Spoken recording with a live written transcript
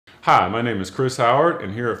Hi, my name is Chris Howard,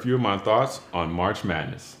 and here are a few of my thoughts on March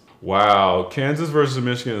Madness. Wow, Kansas versus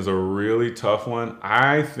Michigan is a really tough one.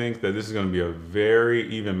 I think that this is going to be a very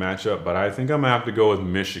even matchup, but I think I'm going to have to go with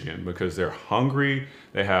Michigan because they're hungry.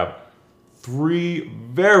 They have three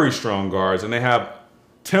very strong guards, and they have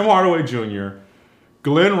Tim Hardaway Jr.,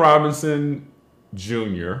 Glenn Robinson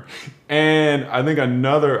Jr., and I think I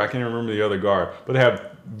can't remember the other guard, but they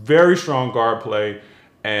have very strong guard play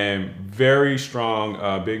and very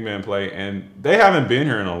strong big man play, and they haven't been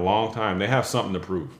here in a long time. They have something to prove.